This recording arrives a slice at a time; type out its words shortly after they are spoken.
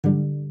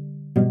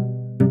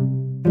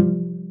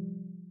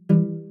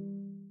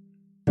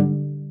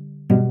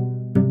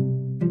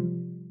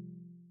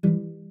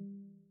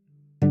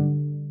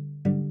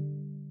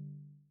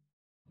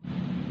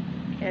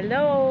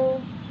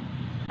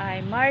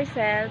I'm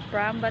Marcel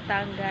from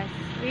Batangas,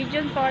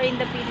 Region 4 in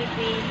the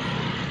Philippines.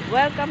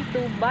 Welcome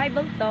to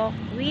Bible Talk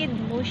with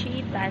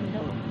Mushi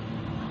Tando.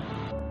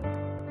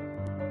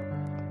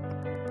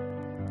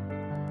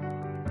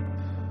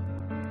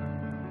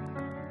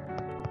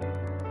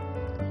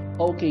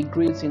 Okay,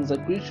 greetings. I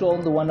greet you all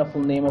in the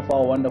wonderful name of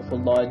our wonderful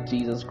Lord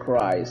Jesus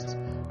Christ.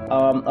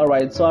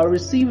 Alright, so I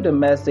received a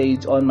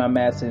message on my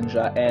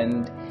messenger,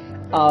 and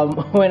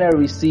when I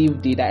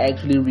received it, I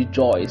actually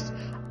rejoiced.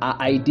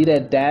 I did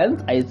a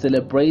dance, I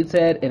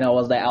celebrated, and I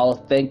was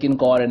thanking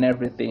God and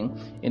everything,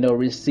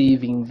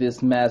 receiving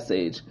this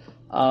message.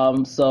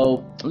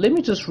 So let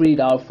me just read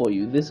out for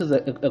you. This is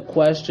a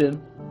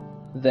question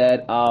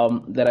that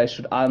I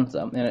should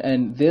answer,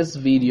 and this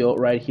video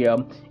right here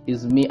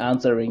is me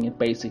answering it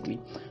basically.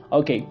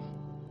 Okay,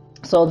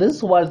 so this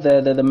is what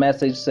the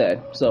message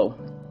said. So,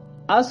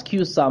 ask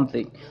you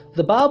something.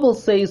 The Bible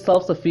says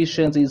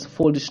self-sufficiency is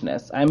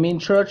foolishness. I mean,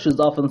 churches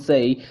often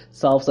say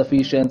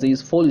self-sufficiency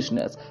is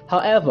foolishness.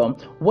 However,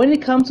 when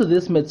it comes to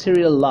this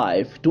material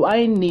life, do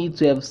I need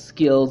to have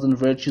skills and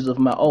virtues of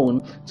my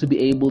own to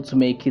be able to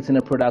make it in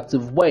a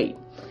productive way?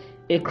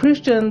 A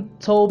Christian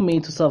told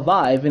me to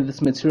survive in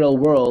this material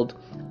world,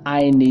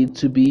 I need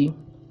to be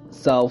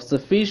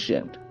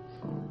self-sufficient.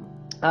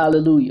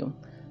 Hallelujah.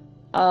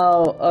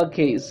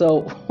 Okay,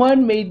 so what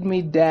made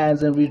me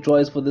dance and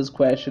rejoice for this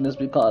question is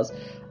because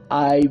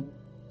I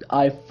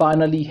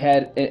finally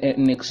had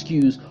an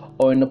excuse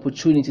or an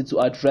opportunity to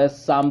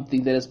address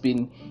something that has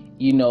been,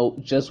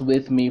 just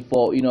with me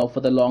for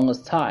the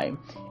longest time.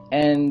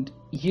 And,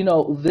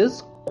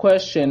 this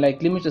question,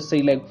 let me just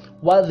say,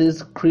 what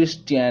this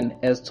Christian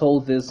has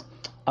told this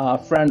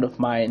friend of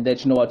mine, that,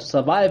 to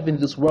survive in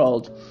this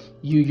world,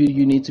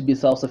 you need to be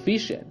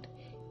self-sufficient.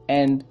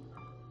 And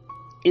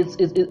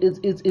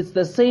it's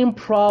the same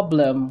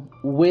problem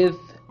with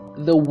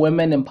the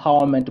women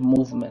empowerment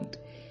movement,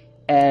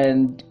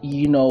 and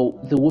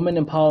the women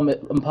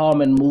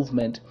empowerment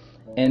movement,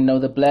 and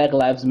the Black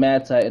Lives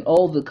Matter, and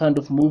all the kind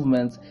of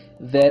movements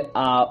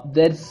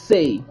that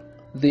say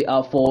they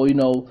are for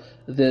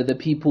the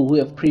people who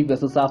have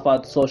previously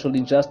suffered social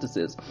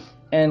injustices.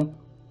 And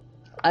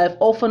I've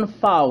often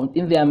found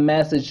in their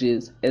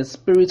messages a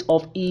spirit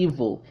of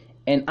evil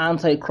and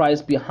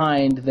antichrist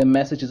behind the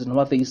messages and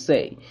what they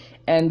say.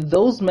 And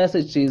those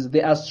messages,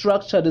 they are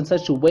structured in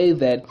such a way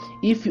that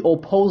if you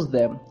oppose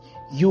them,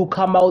 you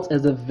come out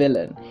as a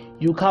villain.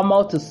 You come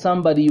out as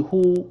somebody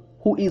who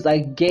is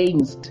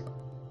against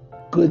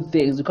good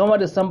things. You come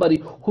out as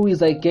somebody who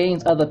is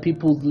against other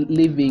people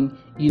living,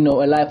 a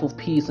life of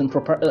peace and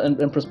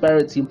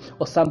prosperity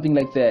or something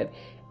like that.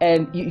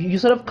 And you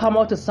sort of come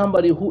out as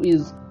somebody who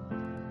is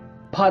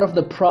part of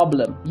the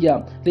problem.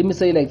 Yeah, let me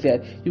say it like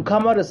that. You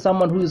come out as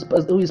someone who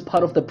is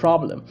part of the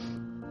problem,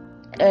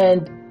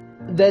 and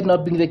that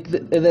not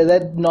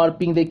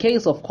being the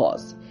case, of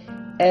course.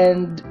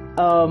 And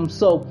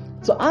so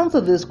to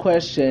answer this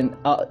question,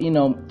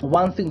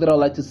 one thing that I'd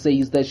like to say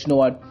is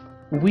that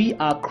we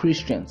are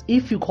Christians.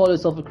 If you call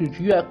yourself a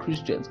Christian, you are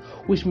Christians,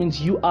 which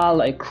means you are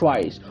like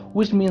Christ,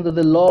 which means that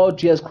the Lord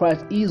Jesus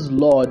Christ is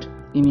Lord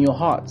in your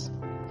hearts,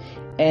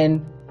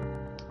 and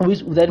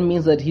that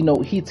means that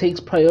He takes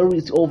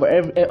priority over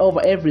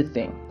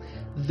everything.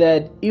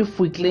 That if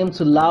we claim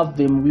to love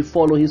Him, we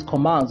follow His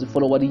commands, we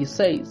follow what He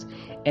says,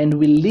 and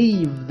we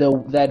live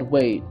that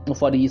way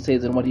of what He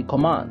says and what He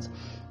commands.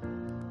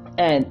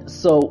 And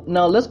so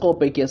now let's go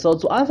back here. So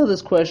to answer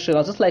this question,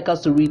 I'd just like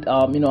us to read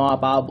our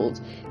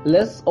Bibles.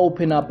 Let's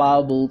open our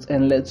Bibles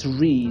and let's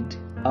read.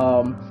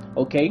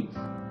 Okay.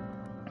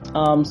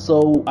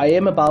 So I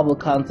am a Bible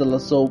counselor,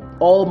 so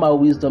all my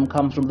wisdom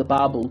comes from the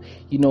Bible.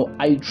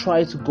 I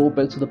try to go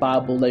back to the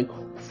Bible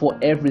for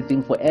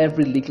everything, for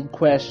every little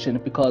question,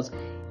 because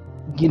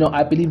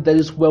I believe that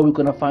is where we're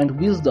gonna find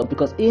wisdom.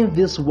 Because in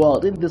this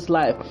world, in this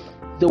life,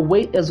 the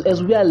way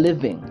as we are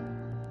living,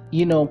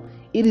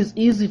 it is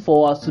easy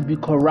for us to be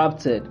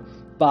corrupted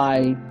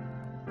by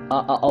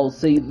I'll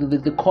say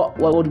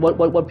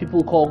what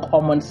people call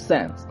common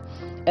sense.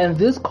 And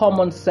this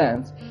common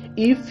sense,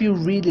 if you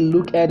really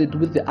look at it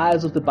with the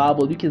eyes of the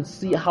Bible, you can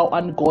see how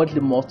ungodly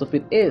most of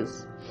it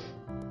is.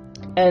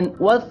 And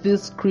what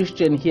this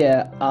Christian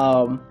here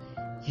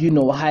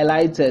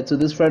highlighted to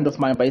this friend of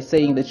mine by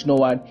saying that,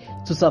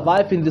 to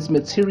survive in this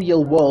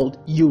material world,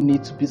 you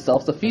need to be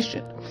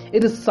self-sufficient.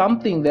 It is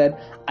something that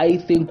I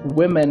think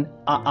women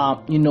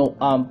are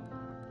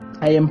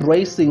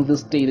embracing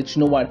this day, that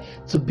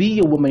to be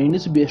a woman, you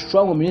need to be a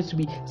strong woman, you need to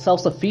be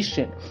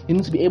self-sufficient, you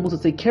need to be able to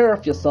take care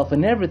of yourself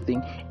and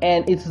everything.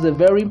 And it is a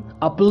very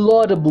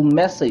applaudable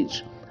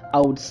message,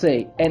 I would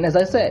say. And as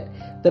I said,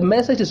 the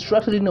message is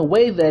structured in a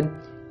way that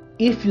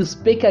if you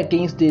speak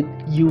against it,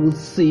 you will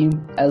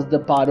seem as the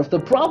part of the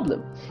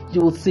problem.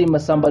 You will seem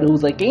as somebody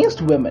who's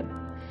against women.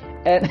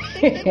 And,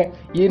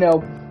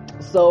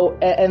 so,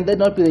 and that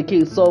not be the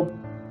case. So,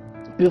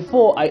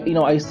 before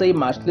I say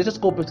much, let's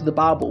just go back to the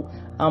Bible.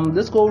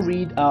 Let's go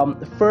read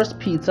 1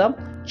 Peter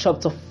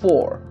chapter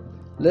 4.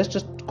 let's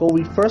just go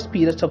read 1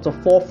 Peter chapter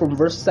 4 from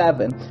verse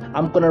 7.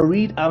 I'm gonna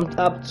read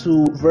up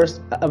to verse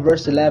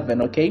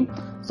 11. Okay,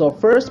 so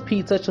 1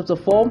 Peter chapter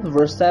 4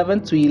 verse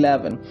 7 to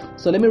 11.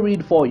 So let me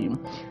read for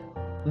you.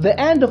 The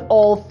end of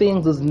all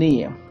things is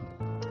near.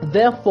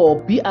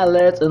 Therefore, be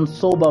alert and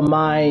sober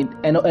mind,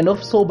 and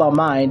of sober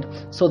mind,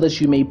 so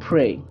that you may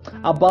pray.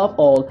 Above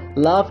all,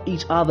 love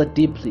each other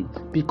deeply,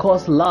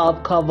 because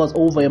love covers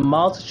over a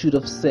multitude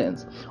of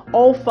sins.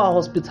 Offer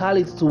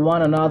hospitality to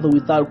one another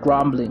without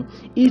grumbling.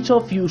 Each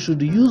of you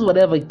should use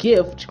whatever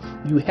gift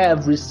you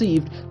have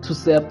received to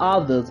serve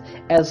others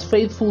as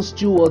faithful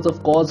stewards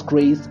of God's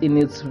grace in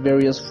its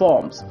various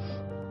forms.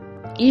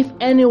 If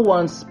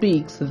anyone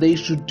speaks, they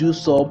should do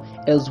so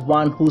as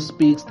one who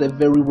speaks the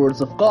very words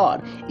of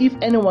God. If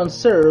anyone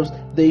serves,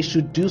 they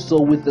should do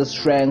so with the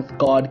strength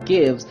God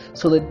gives,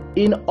 so that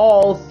in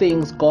all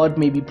things God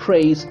may be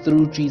praised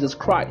through Jesus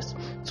Christ.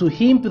 To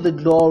him be the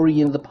glory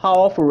and the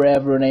power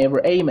forever and ever.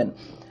 Amen.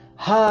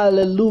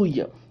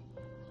 Hallelujah.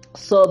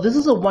 So this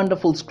is a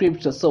wonderful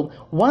scripture. So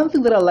one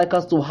thing that I'd like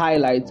us to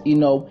highlight,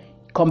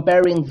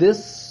 comparing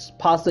this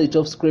passage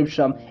of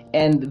scripture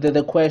and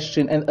the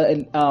question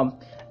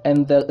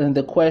and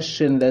the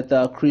question that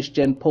the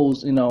Christian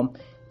posed,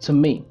 to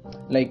me,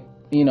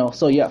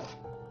 so yeah.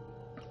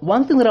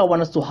 One thing that I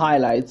want us to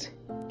highlight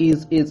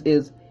is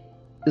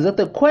that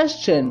the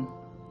question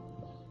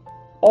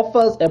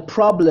offers a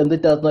problem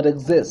that does not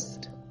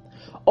exist,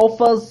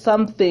 offers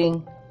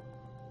something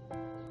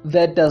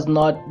that is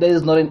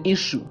not an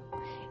issue.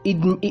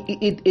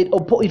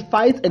 It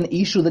fights an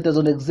issue that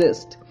doesn't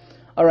exist.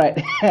 All right,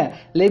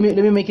 let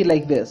me make it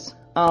like this.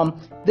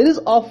 There is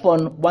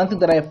often one thing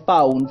that I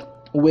found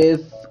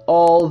with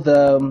all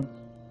the,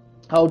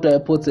 how do I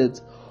put it,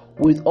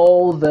 with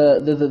all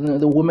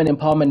the women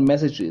empowerment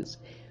messages,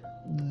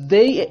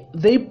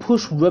 they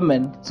push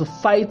women to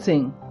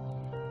fighting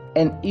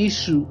an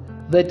issue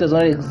that does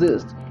not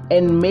exist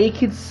and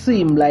make it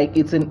seem like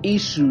it's an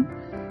issue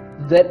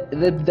that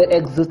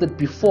existed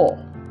before.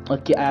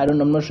 Okay,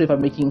 I'm not sure if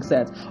I'm making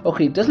sense.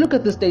 Okay, just look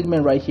at this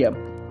statement right here.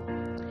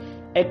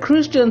 A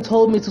Christian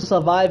told me to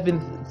survive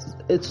in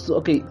A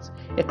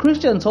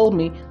Christian told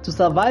me to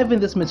survive in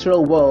this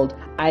material world,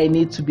 I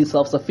need to be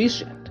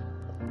self-sufficient.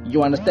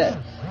 You understand?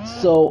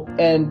 So,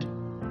 and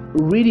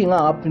reading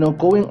up,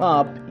 going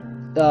up,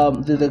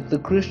 the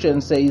Christian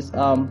says,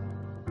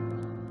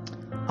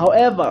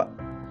 however,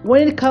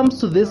 when it comes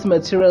to this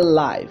material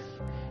life,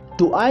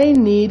 do I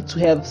need to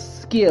have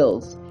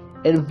skills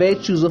and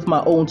virtues of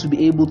my own to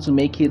be able to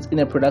make it in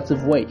a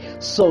productive way?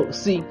 So,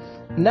 see,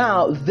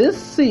 now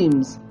this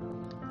seems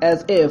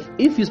as if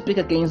you speak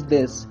against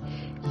this,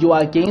 you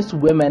are against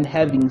women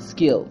having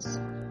skills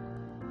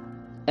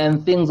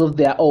and things of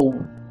their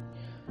own,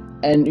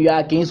 and you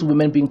are against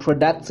women being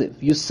productive.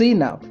 You see,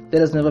 now that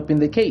has never been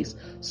the case.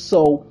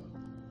 So,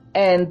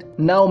 and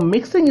now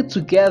mixing it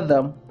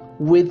together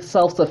with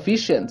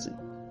self-sufficiency,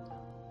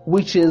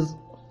 which is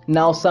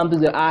now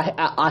something that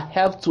I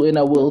have to and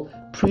I will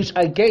preach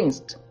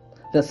against,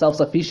 the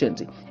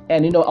self-sufficiency.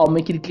 And I'll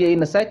make it clear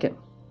in a second.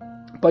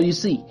 But you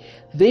see,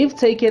 they've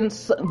taken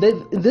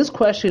this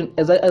question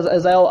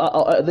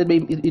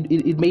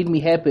it made me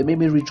happy, it made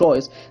me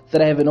rejoice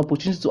that I have an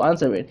opportunity to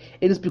answer it.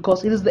 It is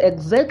because it is the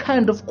exact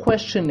kind of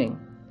questioning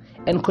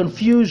and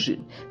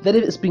confusion that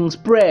is being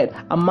spread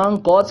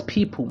among God's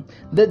people,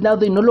 that now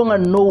they no longer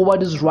know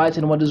what is right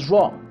and what is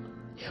wrong.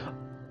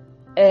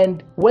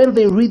 And when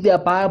they read their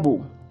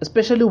Bible,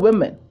 especially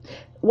women,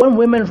 when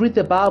women read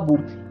the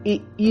Bible,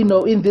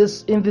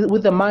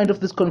 with the mind of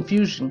this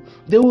confusion,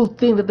 they will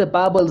think that the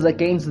Bible is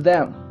against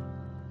them.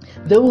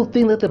 They will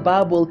think that the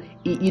Bible,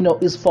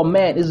 is for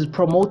men, is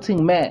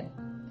promoting men,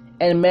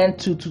 and men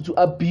to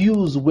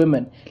abuse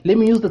women. Let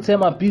me use the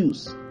term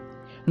abuse,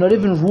 not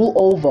even rule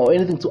over or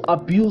anything, to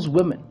abuse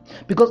women.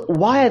 Because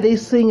why are they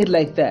saying it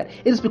like that?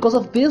 It is because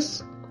of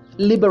this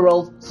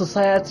liberal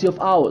society of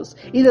ours.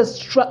 It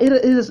has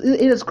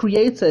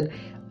created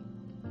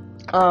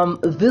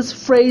these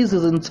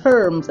phrases and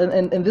terms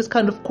and this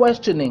kind of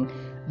questioning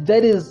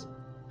that is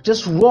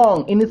just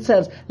wrong in its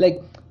sense.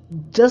 Like,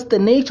 just the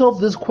nature of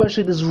this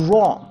question is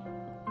wrong.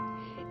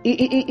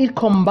 It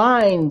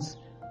combines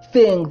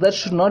things that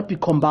should not be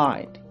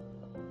combined.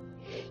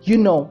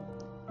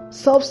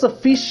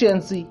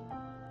 Self-sufficiency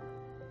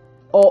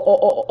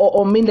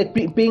or mean like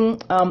being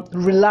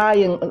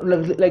relying,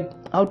 like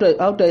how do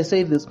I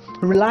say this?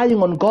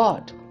 Relying on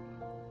God.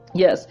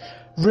 Yes,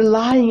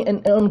 relying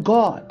on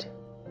God.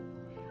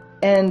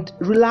 And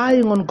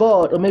relying on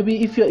God, or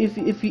maybe if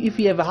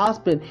you have a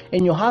husband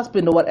and your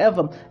husband or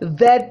whatever,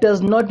 that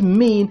does not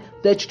mean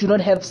that you do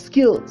not have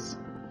skills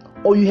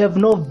or you have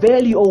no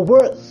value or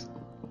worth.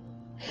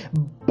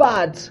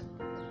 But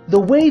the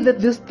way that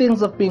these things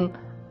have been,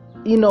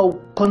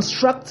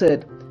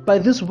 constructed by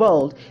this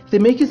world, they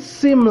make it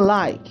seem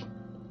like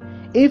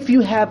if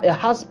you have a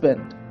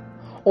husband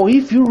or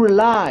if you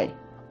rely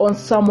on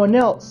someone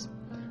else,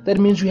 that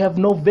means you have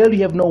no value,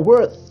 you have no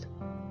worth.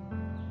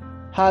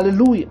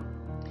 Hallelujah.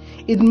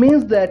 It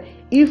means that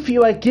if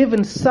you are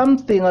given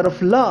something out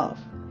of love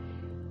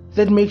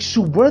that makes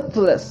you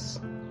worthless,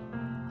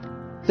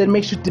 that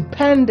makes you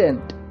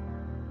dependent.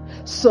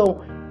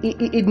 So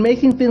it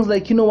making things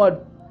like, you know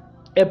what,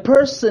 a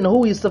person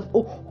who is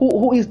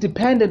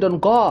dependent on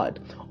God,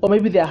 or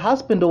maybe their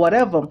husband or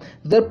whatever,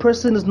 that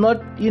person is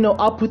not,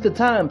 up with the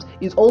times,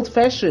 is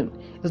old-fashioned,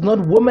 is not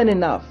woman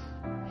enough,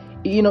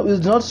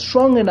 is not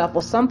strong enough,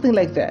 or something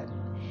like that.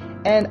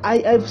 And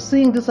I've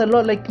seen this a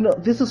lot, like,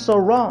 this is so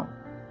wrong.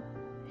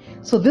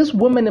 So this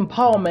woman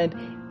empowerment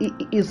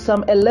is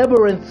some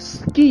elaborate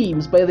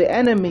schemes by the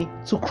enemy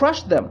to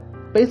crush them,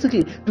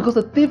 basically, because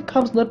the thief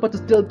comes not but to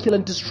steal, kill,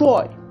 and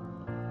destroy.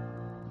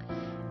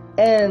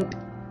 And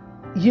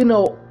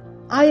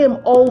I am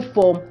all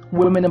for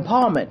women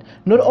empowerment.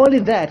 Not only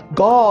that,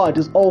 God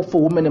is all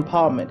for women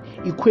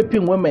empowerment,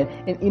 equipping women,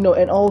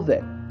 and all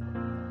that.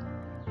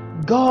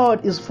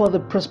 God is for the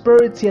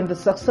prosperity and the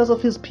success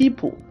of His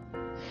people.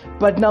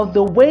 But now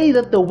the way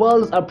that the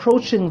world is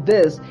approaching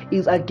this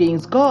is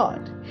against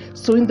God.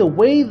 So in the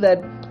way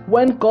that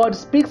when God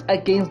speaks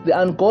against the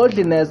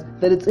ungodliness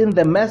that is in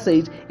the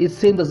message, it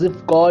seems as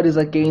if God is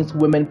against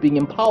women being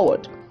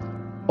empowered,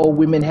 or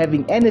women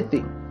having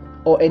anything,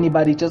 or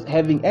anybody just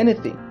having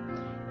anything.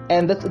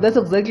 And that's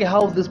exactly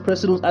how this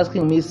person who's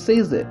asking me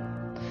says it.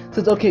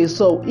 Says, okay,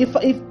 so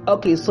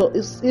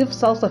if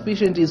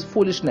self-sufficiency is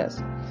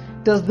foolishness,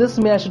 does this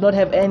mean I should not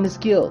have any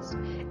skills,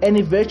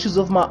 any virtues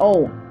of my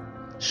own?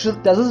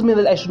 Does this mean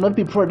that I should not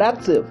be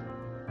productive?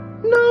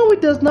 No,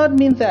 it does not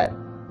mean that.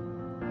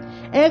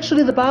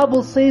 Actually, the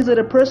Bible says that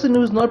a person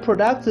who is not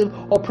productive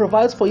or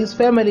provides for his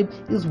family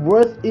is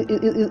worse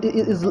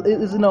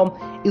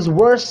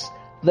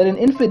than an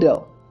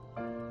infidel.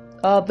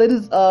 That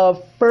is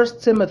 1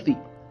 Timothy,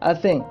 I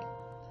think.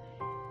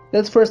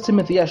 That's 1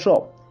 Timothy, yeah,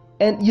 sure.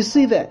 And you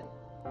see that.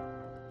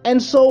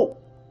 And so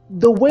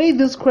the way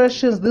these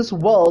questions, this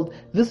world,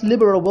 this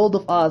liberal world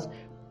of ours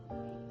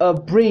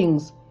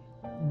brings,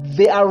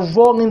 they are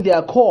wrong in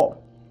their core.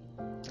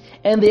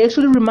 And they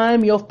actually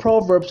remind me of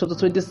Proverbs chapter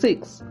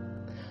 26.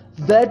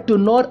 That do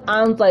not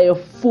answer a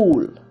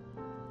fool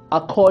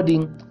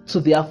according to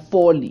their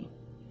folly.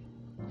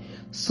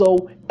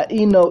 So,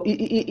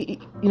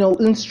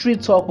 in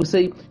street talk we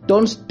say,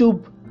 don't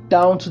stoop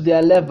down to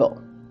their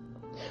level.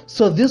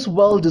 So this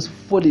world is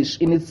foolish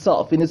in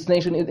itself, in its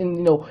nation,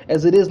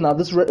 as it is now.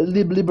 This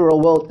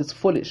liberal world is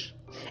foolish,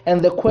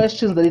 and the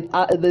questions that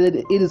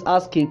it is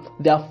asking,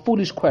 they are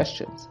foolish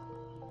questions.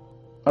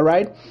 All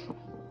right.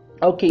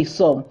 Okay,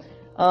 so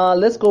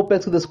let's go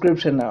back to the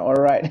scripture now. All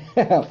right,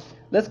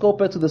 let's go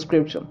back to the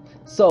scripture.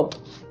 So,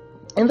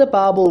 in the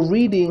Bible,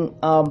 reading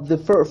the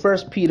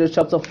 1 Peter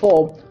chapter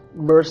 4,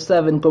 verse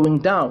 7 going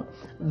down,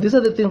 these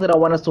are the things that I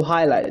want us to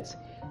highlight.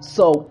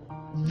 So,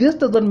 this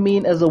doesn't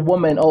mean as a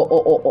woman or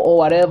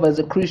whatever, as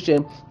a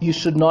Christian, you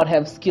should not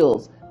have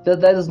skills.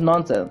 That is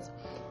nonsense.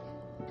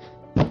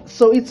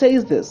 So it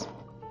says this.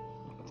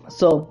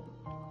 So,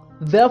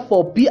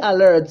 therefore, be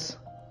alert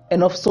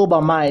and of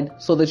sober mind,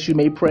 so that you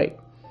may pray.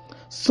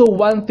 So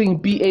one thing,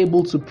 be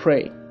able to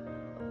pray.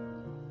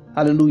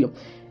 Hallelujah.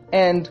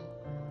 And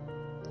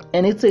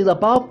it says,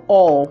 above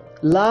all,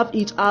 love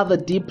each other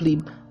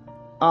deeply,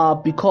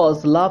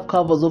 because love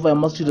covers over a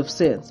multitude of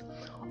sins.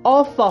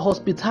 Offer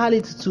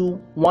hospitality to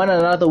one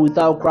another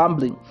without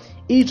grumbling.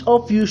 Each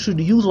of you should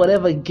use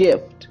whatever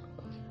gift.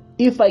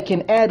 If I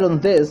can add on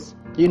this,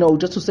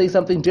 just to say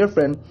something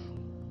different,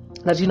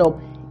 that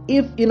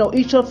if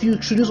each of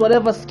you should use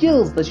whatever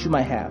skills that you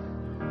might have,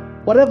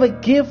 whatever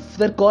gift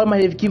that God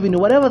might have given you,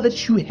 whatever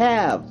that you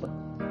have,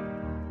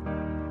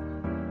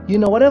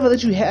 whatever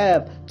that you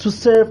have to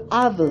serve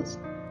others.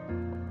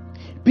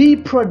 Be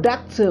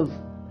productive.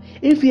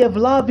 If you have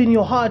love in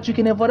your heart, you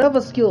can have whatever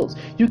skills.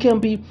 You can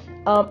be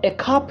a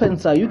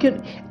carpenter. It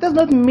does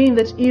not mean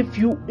that if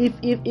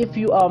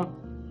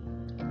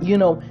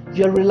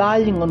you're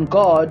relying on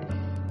God,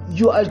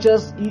 you're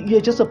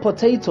just a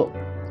potato,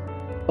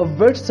 a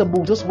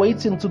vegetable just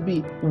waiting to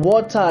be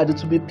watered,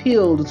 to be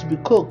peeled, to be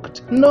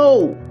cooked.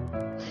 No,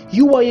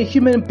 you are a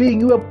human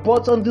being. You were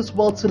brought on this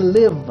world to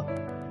live.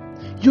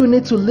 You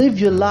need to live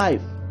your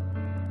life.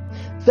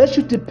 That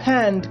should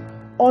depend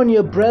on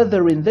your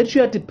brethren. That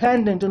you are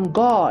dependent on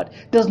God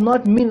does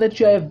not mean that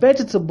you are a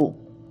vegetable.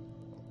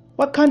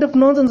 What kind of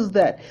nonsense is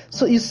that?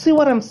 So you see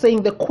what I'm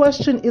saying? The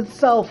question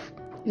itself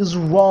is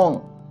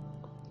wrong.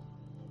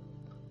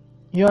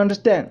 You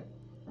understand?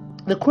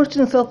 The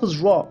question itself is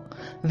wrong.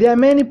 There are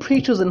many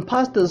preachers and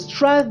pastors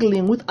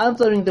struggling with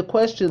answering the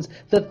questions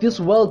that this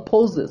world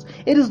poses.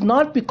 It is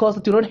not because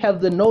that you don't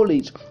have the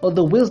knowledge or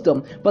the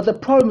wisdom, but the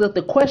problem is that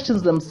the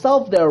questions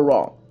themselves, they are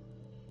wrong.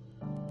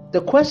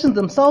 The questions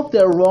themselves, they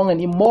are wrong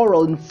and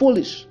immoral and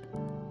foolish.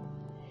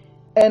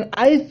 And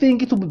I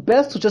think it would be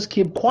best to just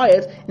keep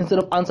quiet instead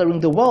of answering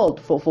the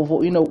world for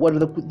what are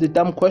the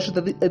dumb questions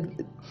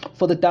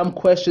for the dumb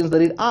questions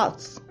that it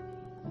asks.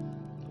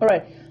 All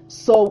right.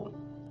 So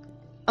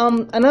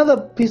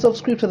another piece of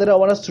scripture that I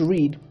want us to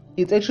read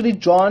is actually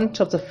John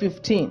chapter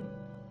 15.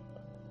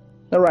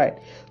 All right.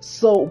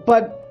 So,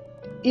 but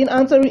in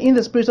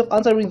the spirit of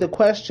answering the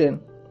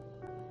question,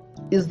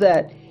 is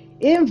that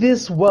in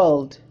this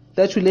world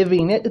that we're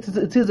living in,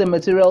 it is a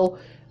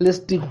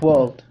materialistic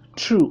world.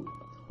 True.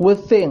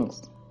 with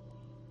things.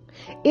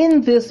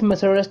 In this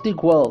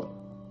materialistic world,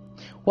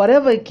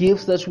 whatever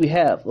gifts that we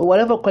have, or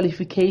whatever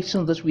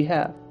qualifications that we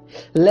have,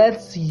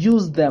 let's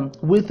use them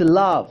with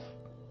love.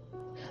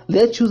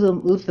 Let's use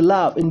them with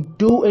love and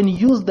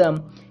use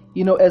them,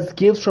 as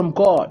gifts from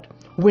God.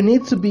 We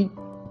need to be,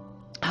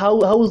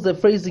 how is the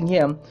phrasing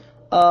here?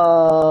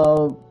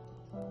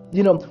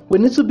 We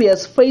need to be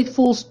as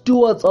faithful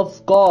stewards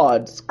of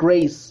God's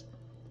grace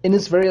in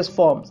its various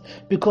forms,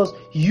 because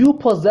you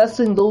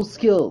possessing those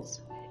skills,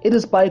 it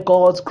is by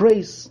God's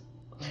grace.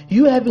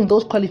 You having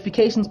those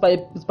qualifications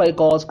it's by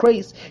God's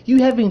grace.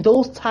 You having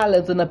those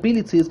talents and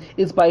abilities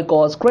is by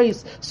God's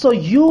grace. So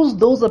use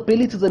those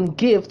abilities and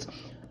gifts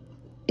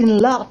in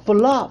love, for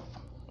love.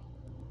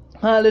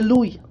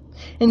 Hallelujah.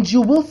 And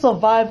you will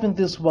survive in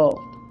this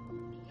world,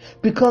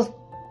 because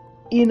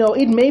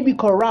it may be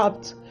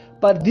corrupt,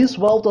 but this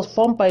world was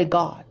formed by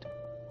God,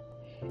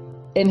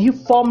 and He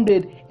formed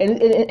it, and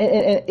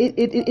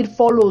it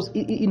follows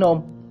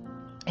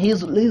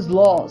His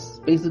laws.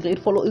 Basically, it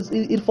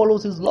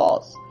follows His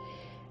laws.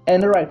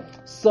 And all right,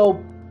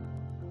 so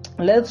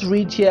let's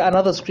read here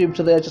another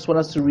scripture that I just want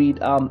us to read.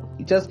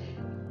 Just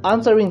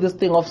answering this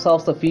thing of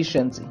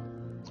self-sufficiency,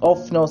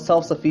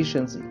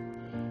 self-sufficiency.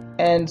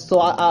 And so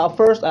I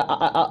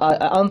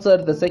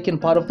answered the second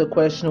part of the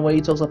question, where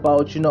he talks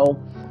about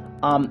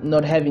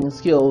not having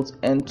skills,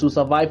 and to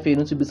survive you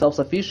need to be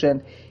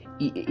self-sufficient.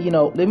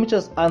 Let me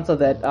just answer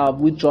that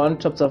with John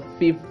chapter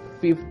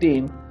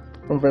 15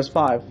 from verse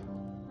 5.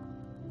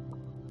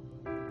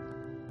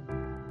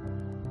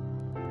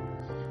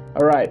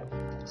 Alright,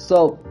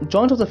 so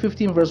John chapter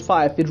 15 verse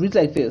 5, it reads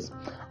like this: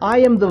 I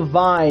am the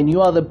vine,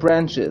 you are the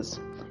branches.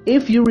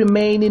 If you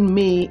remain in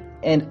me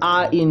and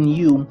I in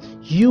you,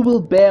 you will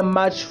bear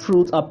much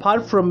fruit.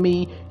 Apart from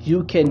me,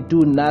 you can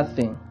do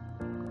nothing.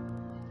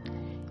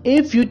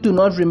 If you do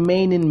not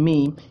remain in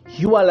me,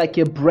 you are like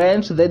a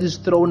branch that is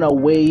thrown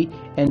away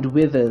and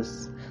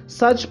withers.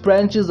 Such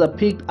branches are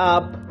picked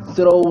up,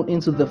 thrown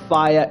into the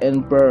fire,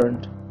 and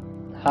burned.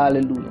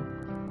 Hallelujah.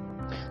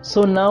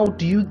 So now,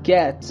 do you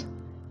get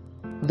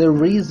the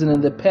reason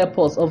and the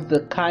purpose of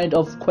the kind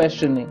of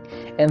questioning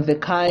and the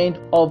kind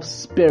of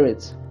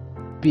spirit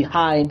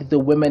behind the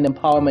women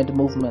empowerment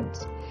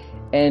movement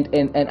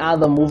and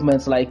other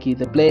movements like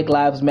the Black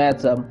Lives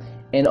Matter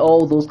and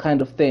all those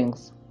kind of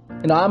things?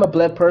 I'm a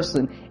black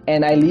person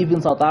and I live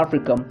in South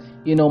Africa.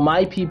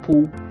 My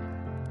people,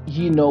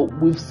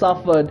 we've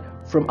suffered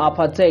from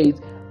apartheid,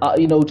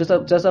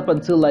 just up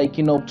until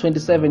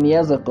 27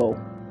 years ago.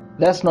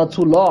 That's not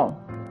too long.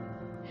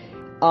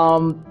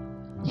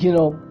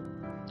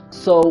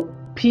 So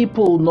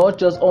people not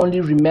just only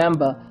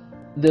remember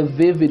the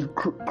vivid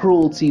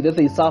cruelty that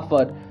they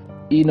suffered,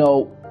 they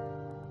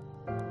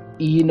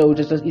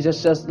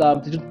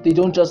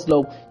don't just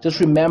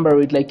remember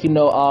it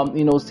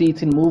see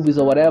it in movies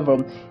or whatever.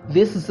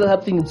 This is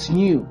something that's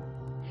new.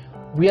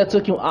 We are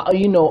talking,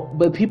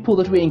 but people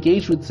that we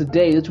engage with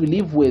today, that we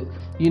live with,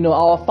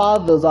 our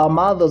fathers, our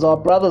mothers, our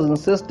brothers and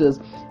sisters,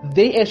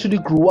 they actually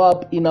grew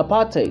up in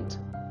apartheid.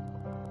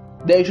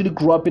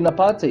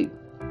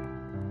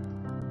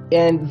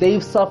 And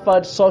they've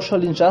suffered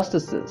social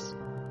injustices.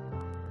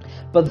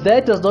 But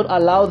that does not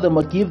allow them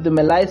or give them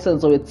a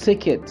license or a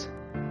ticket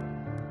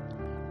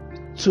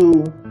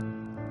to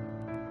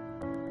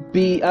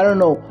be,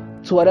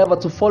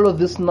 to follow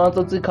this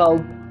nonsensical,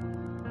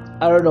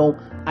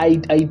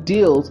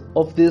 ideals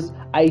of this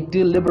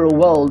ideal liberal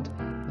world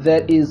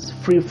that is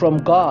free from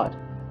God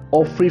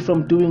or free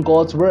from doing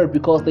God's word,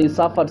 because they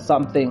suffered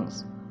some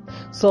things.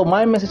 So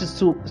my message is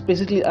to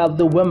basically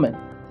the women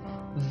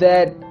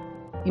that,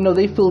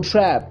 they feel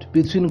trapped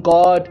between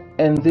God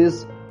and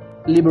this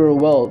liberal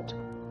world.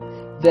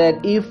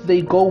 That if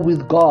they go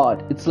with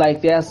God, it's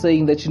like they are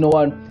saying that,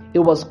 it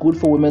was good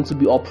for women to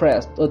be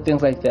oppressed or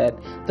things like that.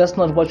 That's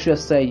not what you're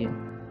saying.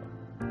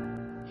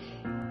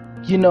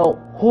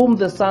 Whom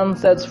the Son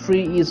sets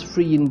free is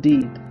free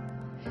indeed.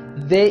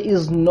 There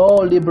is no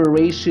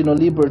liberation or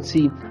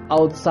liberty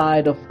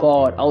outside of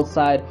God,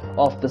 outside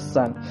of the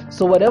Son.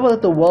 So whatever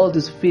the world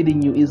is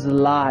feeding you is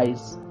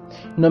lies.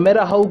 No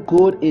matter how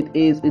good it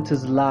is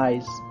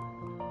lies.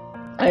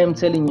 I am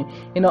telling you,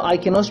 I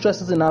cannot stress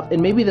this enough,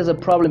 and maybe there's a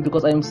problem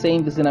because I am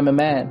saying this and I'm a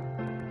man.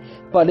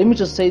 But let me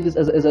just say this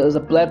as a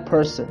black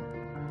person.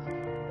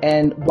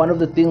 And one of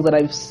the things that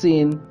I've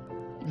seen,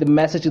 the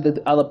messages that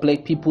other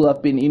black people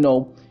have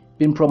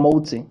been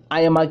promoting,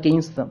 I am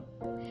against them.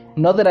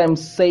 Not that I'm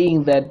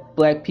saying that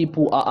black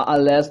people are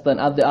less than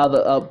other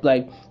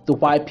like the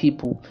white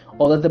people,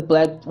 or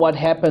that what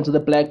happened to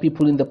the black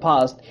people in the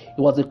past, it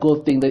was a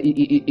good thing, that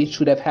it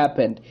should have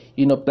happened.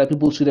 Black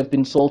people should have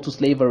been sold to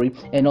slavery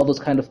and all those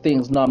kind of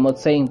things. No, I'm not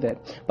saying that.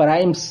 But I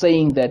am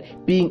saying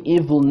that being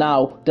evil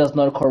now does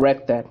not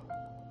correct that.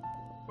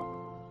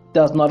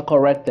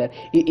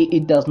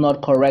 It does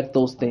not correct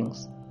those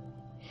things.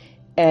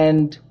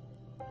 And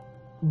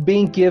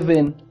being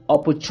given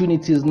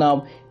opportunities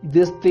now,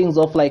 these things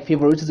of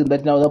favoritism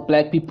that now the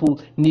black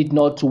people need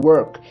not to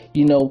work.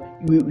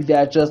 They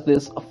are just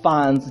these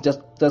funds,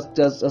 just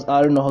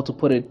I don't know how to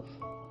put it.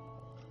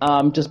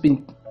 Just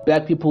being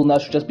black people now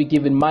should just be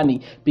given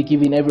money, be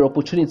given every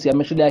opportunity. I'm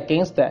actually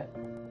against that.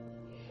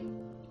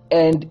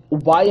 And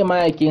why am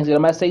I against it?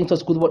 Am I saying it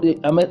was good?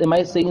 Am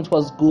I saying it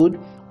was good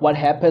what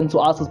happened to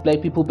us as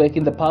black people back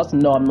in the past?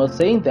 No, I'm not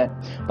saying that.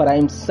 But I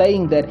am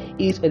saying that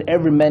each and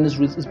every man is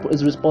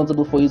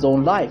responsible for his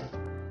own life.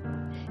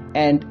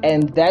 And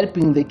that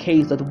being the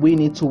case, that we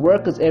need to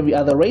work as every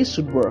other race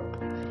should work,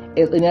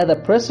 as any other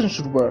person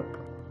should work.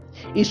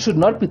 It should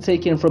not be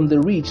taken from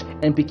the rich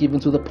and be given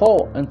to the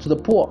poor and to the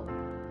poor.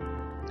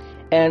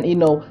 And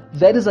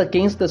that is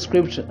against the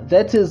scripture.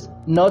 That is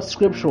not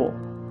scriptural.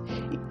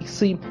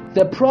 See,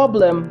 the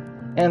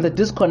problem and the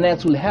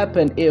disconnect will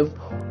happen if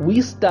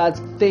we start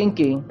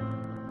thinking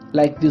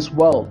like this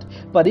world.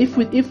 But if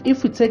we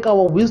take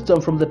our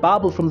wisdom from the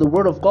Bible, from the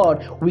Word of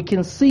God, we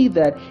can see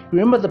that.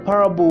 Remember the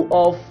parable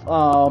of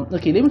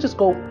let me just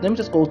go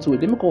to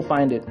it. Let me go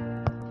find it.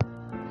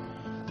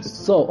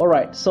 So, all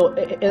right. So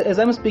as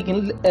I'm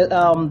speaking,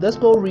 let's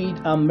go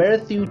read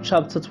Matthew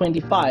chapter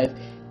 25,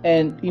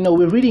 and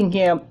we're reading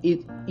here.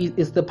 It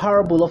is the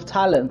parable of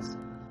talents.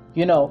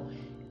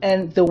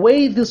 And the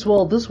way this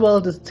world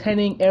is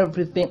turning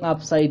everything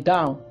upside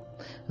down.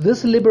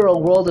 This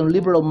liberal world and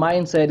liberal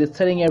mindset is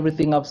turning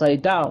everything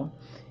upside down.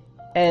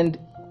 And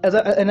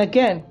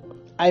again,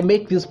 I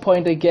make this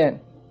point again.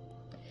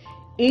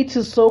 It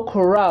is so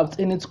corrupt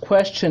in its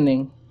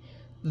questioning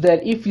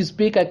that if you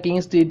speak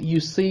against it, you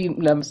see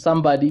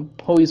somebody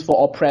who is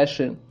for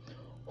oppression,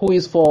 who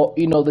is for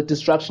the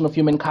destruction of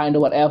humankind or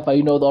whatever,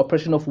 the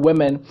oppression of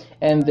women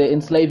and the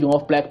enslaving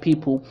of black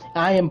people.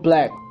 I am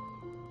black,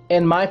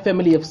 and my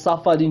family have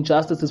suffered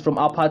injustices from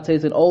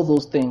apartheid and all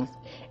those things.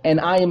 And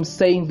I am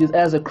saying this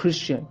as a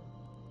Christian,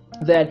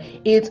 that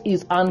it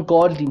is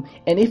ungodly.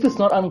 And if it's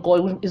not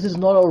ungodly, it is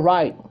not all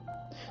right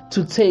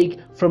to take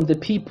from the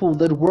people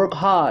that work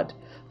hard,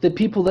 the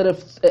people that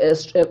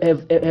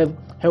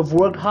have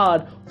worked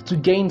hard to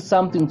gain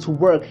something, to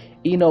work,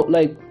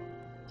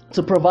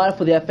 to provide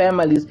for their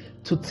families,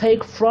 to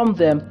take from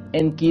them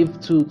and give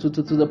to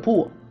the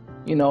poor.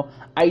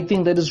 I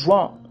think that is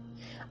wrong.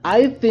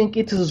 I think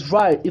it is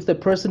right if the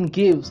person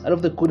gives out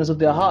of the goodness of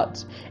their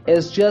heart.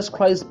 As Jesus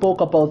Christ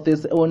spoke about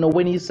this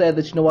when he said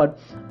that,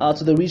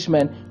 to the rich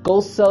man,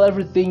 go sell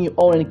everything you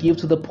own and give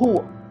to the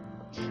poor.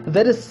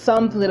 That is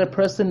something that a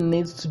person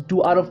needs to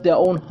do out of their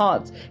own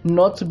hearts,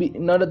 not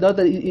that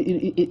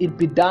it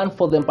be done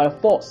for them by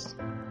force.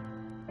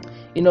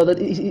 That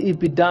it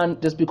be done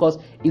just because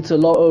it's a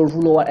law or a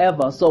rule or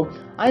whatever. So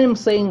I am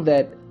saying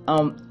that,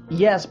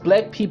 yes,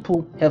 black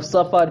people have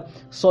suffered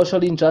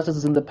social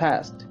injustices in the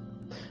past.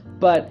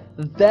 But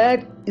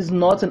that is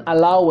not an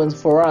allowance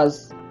for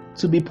us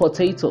to be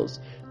potatoes,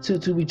 to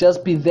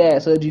just be there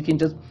so that you can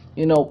just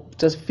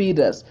feed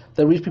us.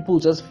 The rich people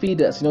just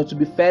feed us, to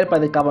be fed by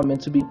the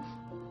government, to be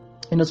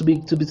I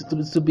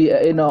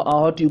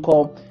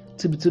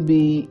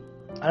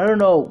don't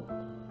know,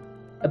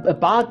 a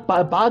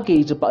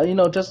baggage, just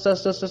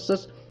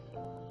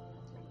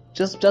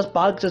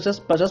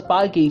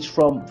baggage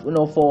from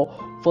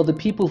for the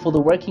people, for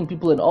the working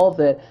people and all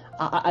that.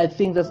 I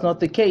think that's not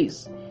the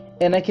case.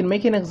 And I can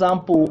make an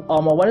example.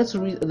 I wanted to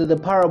read the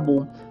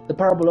parable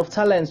of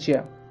talents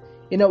here.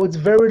 It's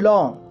very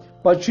long,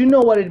 but you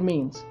know what it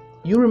means.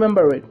 You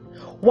remember it.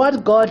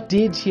 What God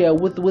did here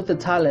with the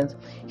talents,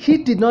 He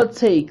did not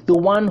take the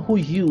one who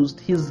used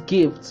his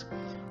gift.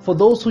 For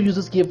those who use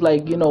his gift,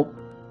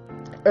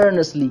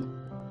 earnestly,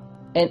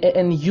 and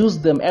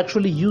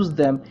actually use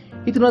them.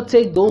 He did not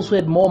take those who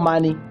had more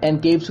money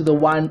and gave to the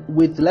one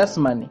with less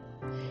money.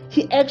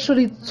 He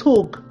actually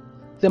took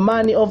the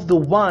money of the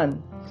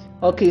one.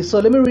 Okay, so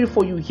let me read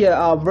for you here,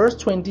 verse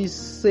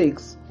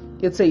 26.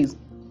 It says,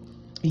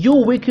 "You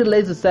wicked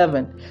lazy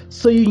servant,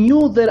 so you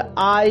knew that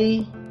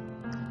I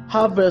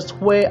harvest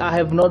where I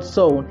have not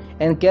sown,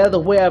 and gather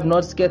where I have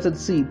not scattered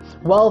seed.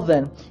 Well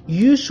then,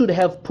 you should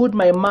have put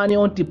my money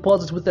on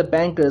deposit with the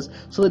bankers,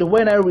 so that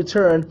when I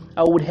return,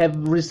 I would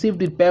have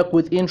received it back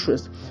with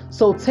interest.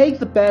 So take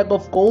the bag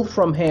of gold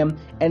from him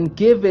and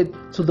give it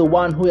to the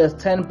one who has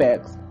 10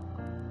 bags."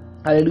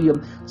 Hallelujah.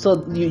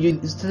 So you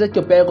take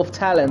your bag of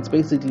talents,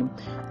 basically.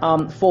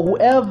 For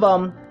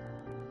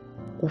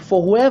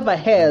whoever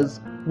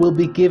has will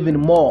be given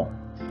more,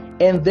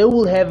 and they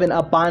will have an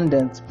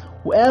abundance.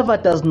 Whoever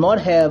does not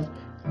have,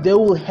 they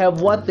will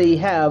have what they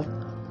have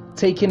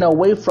taken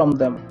away from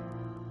them,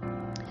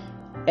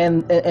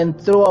 and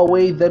throw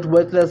away that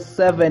worthless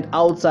servant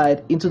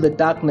outside into the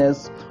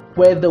darkness,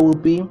 where there will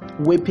be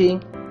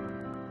weeping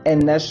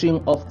and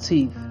gnashing of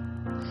teeth.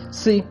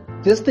 See,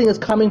 this thing is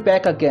coming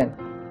back again.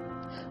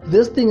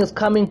 This thing is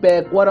coming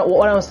back. What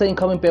I'm saying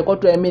coming back,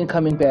 what do I mean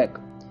coming back?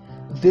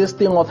 This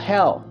thing of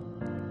hell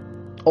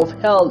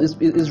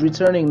is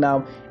returning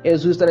now.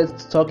 As we started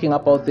talking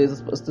about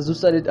this, as we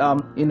started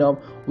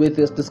with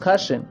this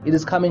discussion, it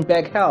is coming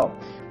back. Hell,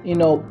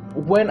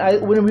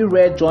 when we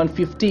read John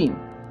 15,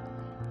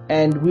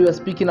 and we were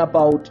speaking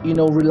about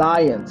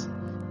reliance,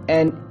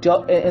 and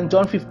John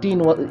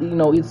 15,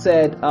 it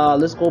said,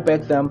 let's go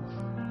back then.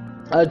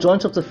 John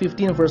chapter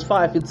 15 verse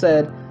 5, it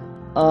said,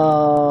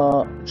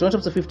 John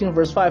chapter 15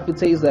 verse 5, it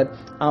says that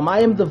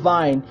I am the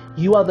vine,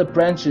 you are the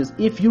branches.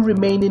 If you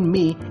remain in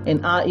me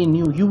and I in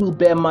you, you will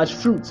bear much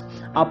fruit.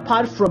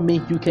 Apart from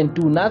me, you can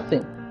do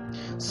nothing.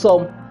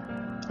 So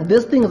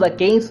this thing is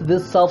against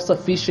this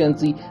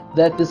self-sufficiency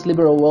that this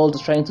liberal world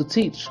is trying to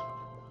teach.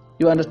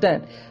 You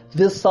understand?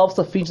 This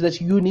self-sufficiency,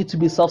 that you need to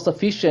be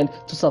self-sufficient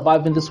to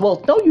survive in this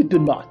world. No, you do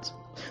not.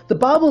 The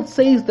Bible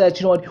says that,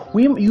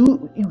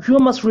 you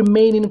must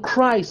remain in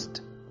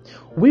Christ.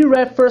 We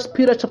read 1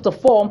 Peter chapter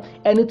 4,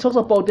 and it talks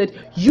about that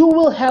you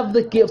will have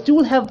the gifts, you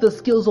will have the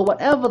skills, or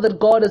whatever that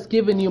God has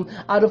given you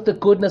out of the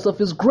goodness of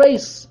His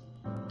grace.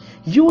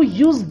 You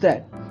use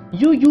that.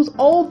 You use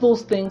all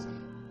those things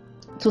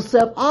to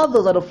serve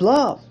others out of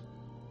love.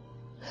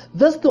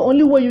 That's the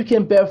only way you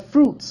can bear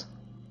fruit.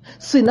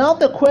 See, now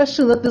the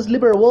question that this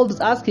liberal world is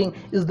asking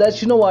is that,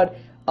 has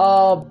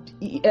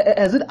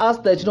it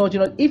asked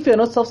that, if you're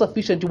not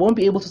self-sufficient, you won't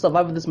be able to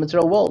survive in this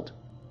material world?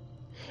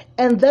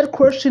 And that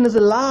question is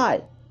a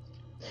lie.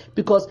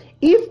 Because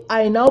if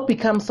I now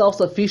become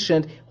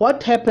self-sufficient,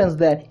 what happens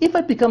then? If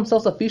I become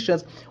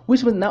self-sufficient,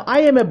 which means now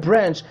I am a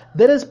branch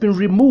that has been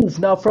removed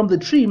now from the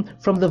tree,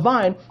 from the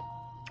vine,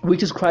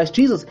 which is Christ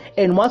Jesus.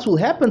 And what will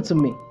happen to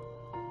me?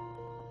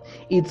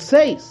 It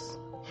says,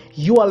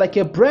 you are like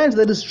a branch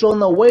that is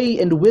thrown away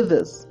and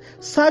withers.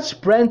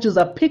 Such branches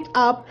are picked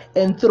up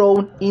and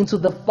thrown into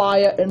the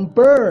fire and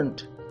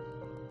burned.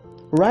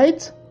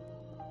 Right?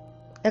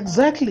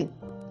 Exactly.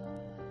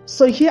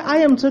 So here I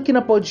am talking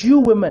about you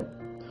women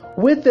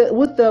with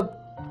the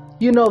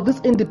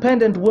this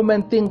independent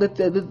woman thing that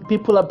the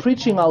people are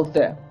preaching out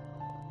there.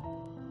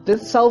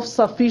 This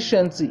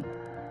self-sufficiency.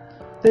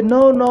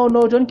 No,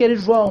 don't get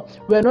it wrong.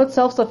 We are not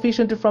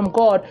self-sufficient from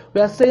God.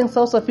 We are saying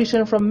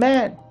self-sufficient from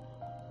man.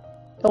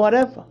 Or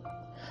whatever.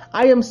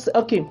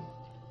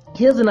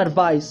 Here's an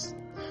advice.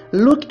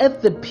 Look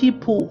at the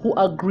people who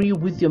agree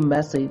with your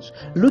message.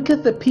 Look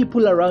at the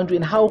people around you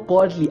and how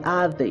godly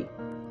are they?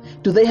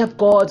 Do they have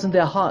God in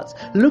their hearts?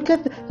 Look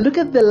at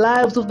the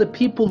lives of the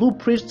people who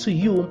preach to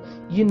you,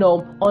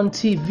 on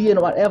TV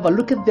and whatever.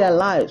 Look at their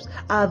lives.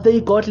 Are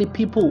they godly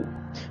people?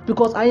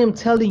 Because I am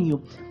telling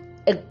you,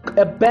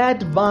 a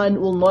bad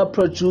vine will not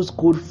produce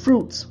good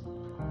fruit.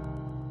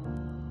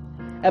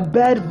 A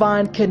bad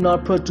vine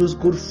cannot produce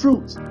good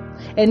fruit.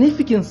 And if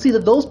you can see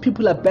that those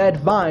people are bad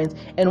vines,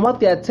 and what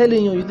they are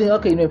telling you, you think,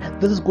 okay,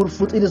 this is good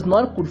fruit. It is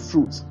not good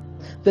fruit.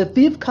 The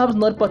thief comes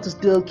not but to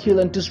steal, kill,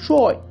 and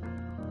destroy.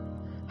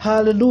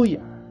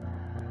 Hallelujah.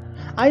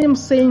 I am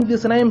saying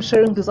this and I am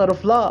sharing this out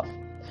of love.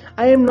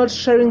 I am not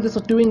sharing this or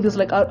doing this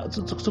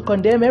to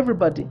condemn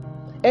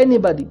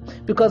anybody,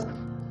 because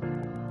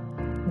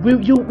we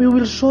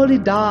will surely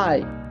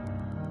die,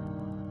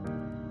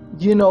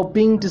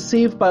 being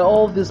deceived by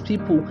all these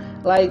people.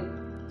 I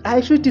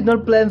actually did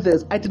not plan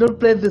this. I did not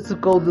plan this to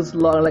go this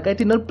long. I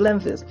did not plan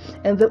this.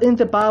 And in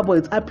the Bible,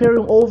 it's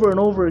appearing over and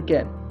over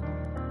again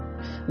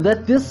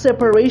that this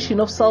separation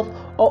of self,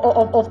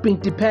 of being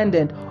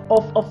dependent,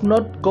 of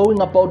not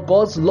going about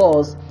God's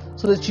laws,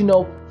 so that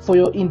for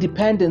your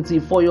independency,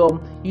 for your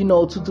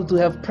to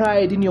have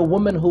pride in your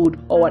womanhood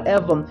or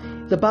whatever.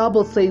 The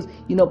Bible says,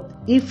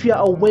 if you're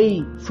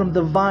away from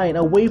the vine,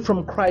 away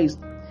from Christ,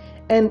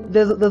 and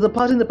there's a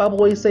part in the Bible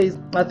where it says,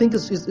 I think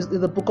it's in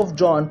the book of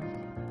John,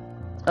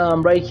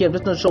 right here, I'm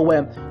just not sure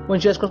where, when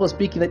Jesus Christ was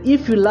speaking, that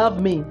if you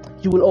love me,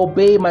 you will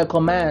obey my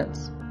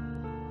commands.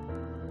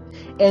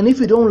 And if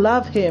you don't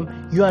love him,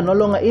 you are no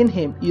longer in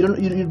him. You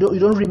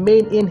don't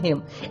remain in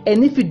him.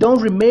 And if you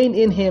don't remain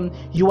in him,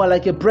 you are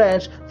like a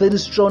branch that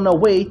is thrown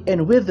away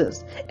and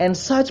withers. And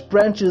such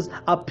branches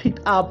are picked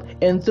up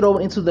and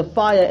thrown into the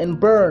fire and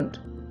burned.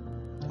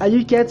 Are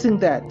you getting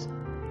that?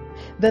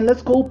 Then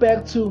let's go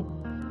back to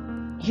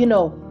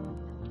where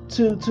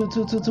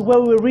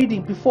we were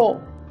reading before.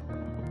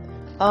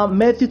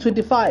 Matthew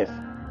 25.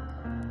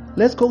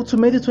 Let's go to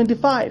Matthew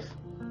 25.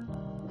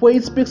 Where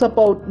it speaks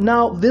about,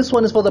 now this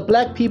one is for the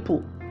black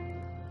people.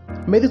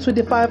 Matthew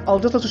 25, I'll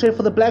just like to share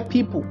for the black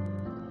people.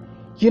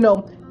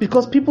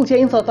 Because people here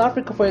in South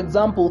Africa, for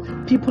example,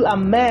 people are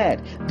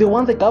mad. They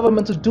want the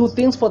government to do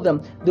things for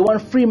them. They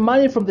want free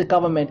money from the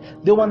government.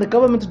 They want the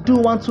government to do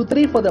 1, 2,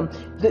 3 for them.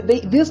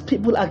 These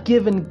people are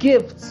given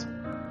gifts.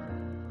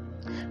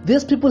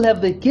 These people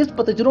have the gifts,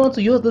 but they don't want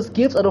to use these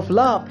gifts out of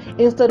love.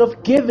 Instead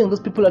of giving,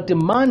 these people are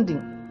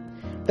demanding.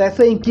 They're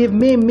saying, give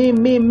me.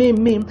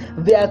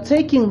 They are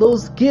taking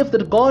those gifts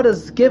that God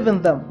has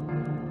given them,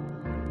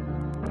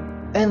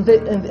 and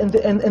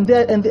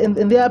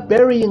they are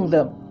burying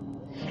them.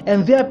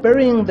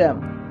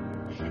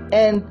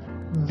 And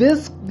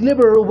this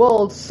liberal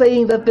world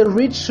saying that the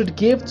rich should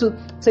give to,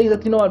 saying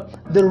that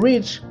the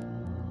rich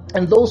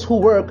and those who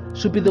work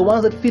should be the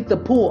ones that feed the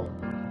poor.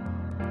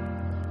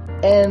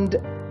 And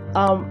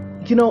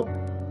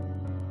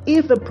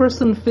if a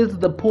person feeds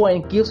the poor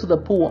and gives to the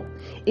poor,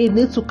 it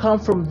needs to come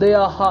from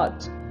their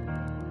heart.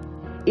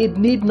 It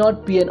need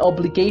not be an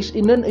obligation.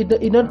 It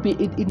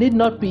need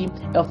not be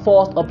a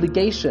forced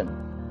obligation.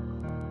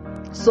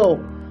 So,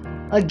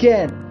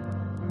 again,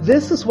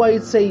 this is why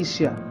it says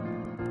here,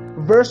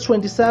 verse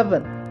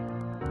 27.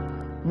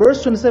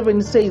 Verse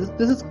 27 says,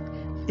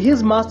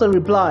 his master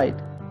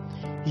replied,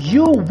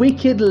 "You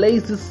wicked,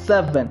 lazy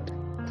servant.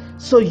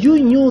 So you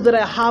knew that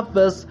I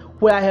harvest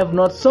where I have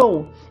not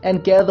sown,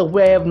 and gather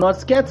where I have not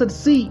scattered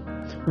seed.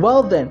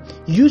 Well then,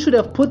 you should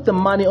have put the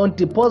money on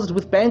deposit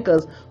with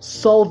bankers,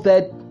 so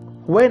that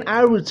when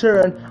I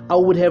return, I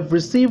would have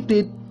received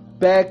it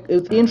back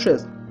with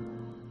interest.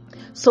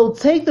 So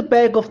take the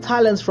bag of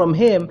talents from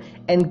him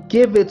and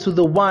give it to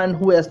the one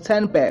who has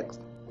 10 bags.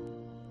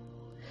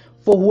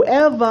 For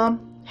whoever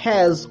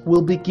has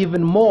will be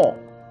given more,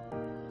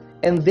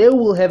 and they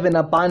will have an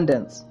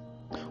abundance.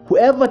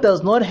 Whoever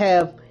does not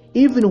have,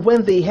 even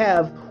when they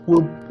have,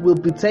 will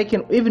be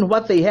taken, even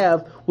what they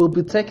have will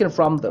be taken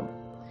from them.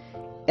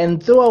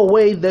 And throw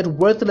away that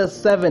worthless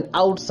servant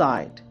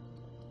outside,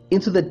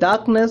 into the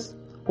darkness,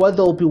 where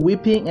there will be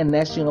weeping and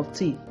gnashing of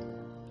teeth."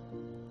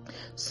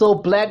 So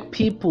black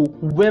people,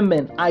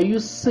 women, are you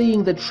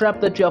seeing the trap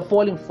that you are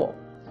falling for?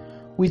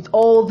 With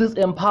all this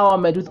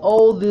empowerment, with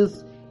all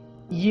this,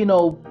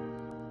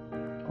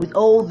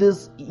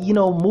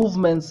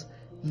 movements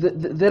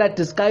that are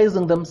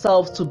disguising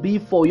themselves to be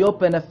for your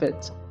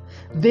benefit.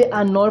 They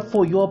are not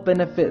for your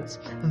benefit.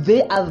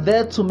 They are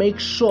there to make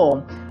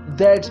sure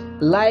that,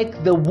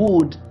 like the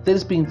wood that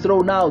is being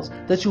thrown out,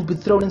 that you'll be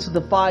thrown into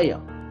the fire.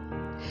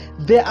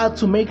 They are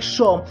to make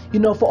sure,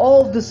 for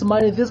all this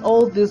money,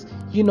 all this,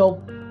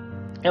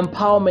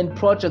 empowerment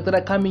projects that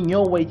are coming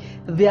your way,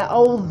 they are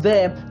all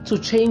there to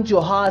change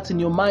your heart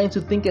and your mind to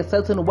think a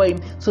certain way,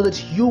 so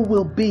that you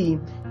will be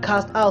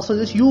cast out, so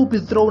that you will be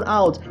thrown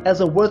out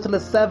as a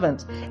worthless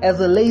servant, as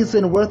a lazy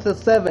and worthless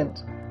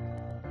servant,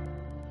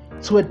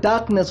 to a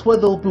darkness where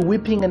there will be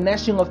weeping and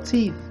gnashing of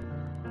teeth.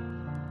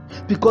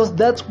 Because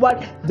that's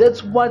what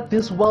this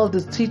world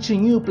is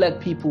teaching you,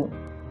 black people.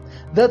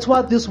 That's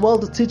what this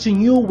world is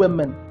teaching you,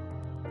 women.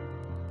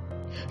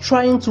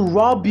 Trying to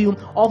rob you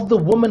of the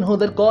womanhood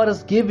that God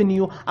has given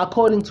you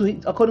according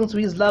to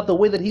His love, the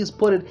way that He's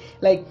put it,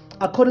 like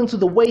according to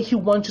the way He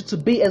wants you to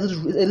be, as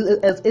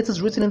it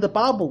is written in the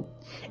Bible,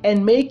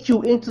 and make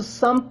you into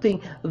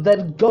something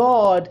that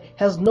God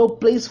has no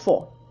place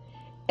for.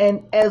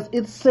 And as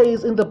it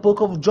says in the book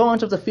of John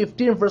chapter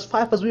 15 verse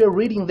 5, as we are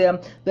reading there,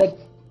 that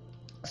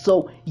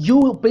so you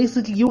will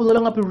no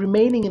longer be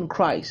remaining in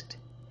Christ,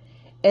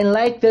 and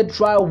like that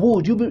dry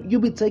wood,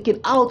 you'll be taken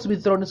out to be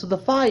thrown into the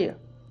fire.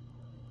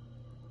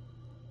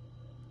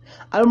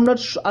 I'm not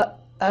sure.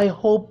 I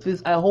hope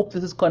this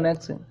is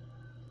connecting.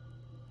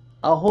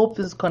 I hope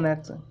this is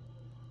connecting.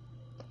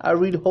 I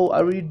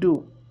really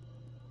do.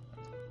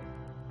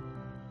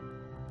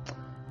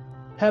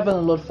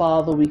 Heavenly Lord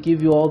Father, we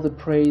give you all the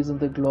praise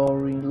and the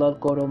glory. Lord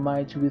God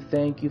Almighty, we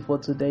thank you for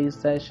today's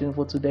session,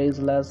 for today's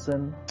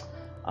lesson.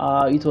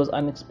 It was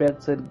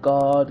unexpected,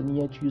 God, and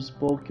yet you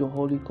spoke. Your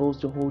Holy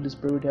Ghost, your Holy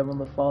Spirit,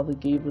 Heavenly Father,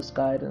 gave us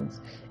guidance.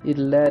 It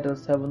led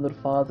us, Heavenly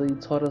Father.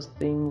 It taught us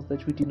things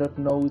that we did not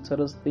know. It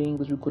taught us things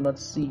that we could not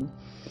see.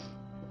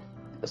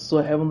 So,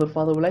 Heavenly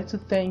Father, we'd like to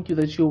thank you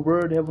that your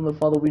word, Heavenly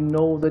Father, we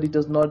know that it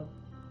does not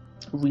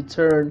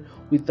return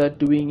without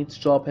doing its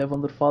job.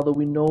 Heavenly Father,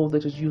 we know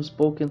that as you've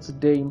spoken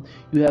today,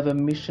 you have a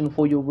mission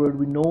for your word.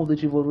 We know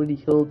that you've already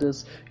healed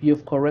us. You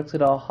have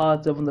corrected our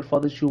hearts, Heavenly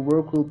Father, that your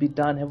work will be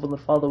done, Heavenly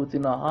Father,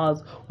 within our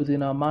hearts,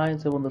 within our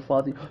minds, Heavenly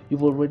Father.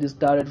 You've already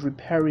started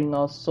repairing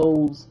our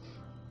souls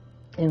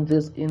in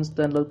this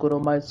instant, Lord God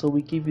Almighty. So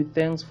we give you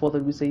thanks for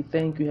that. We say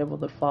thank you,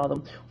 Heavenly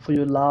Father, for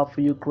your love,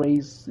 for your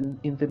grace.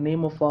 In the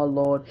name of our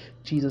Lord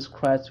Jesus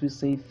Christ, we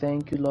say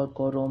thank you, Lord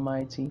God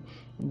Almighty.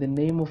 In the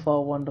name of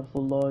our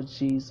wonderful Lord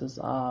Jesus,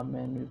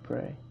 amen, we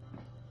pray.